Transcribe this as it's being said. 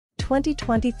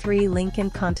2023 Lincoln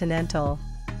Continental.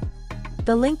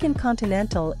 The Lincoln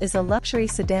Continental is a luxury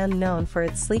sedan known for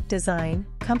its sleek design,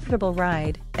 comfortable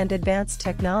ride, and advanced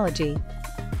technology.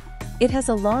 It has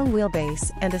a long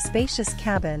wheelbase and a spacious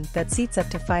cabin that seats up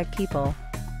to 5 people.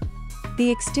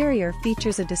 The exterior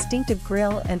features a distinctive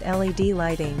grille and LED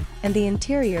lighting, and the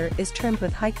interior is trimmed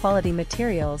with high-quality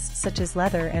materials such as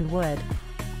leather and wood.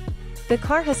 The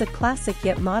car has a classic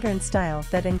yet modern style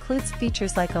that includes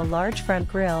features like a large front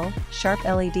grille, sharp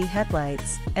LED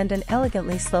headlights, and an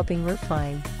elegantly sloping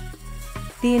roofline.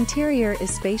 The interior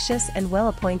is spacious and well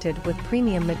appointed with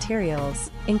premium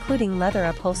materials, including leather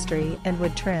upholstery and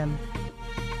wood trim.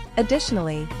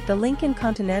 Additionally, the Lincoln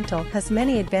Continental has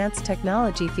many advanced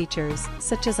technology features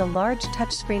such as a large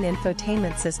touchscreen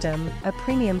infotainment system, a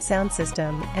premium sound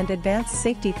system, and advanced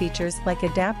safety features like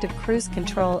adaptive cruise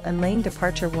control and lane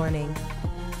departure warning.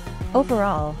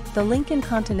 Overall, the Lincoln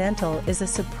Continental is a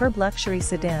superb luxury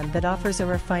sedan that offers a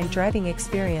refined driving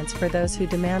experience for those who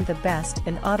demand the best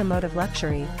in automotive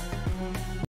luxury.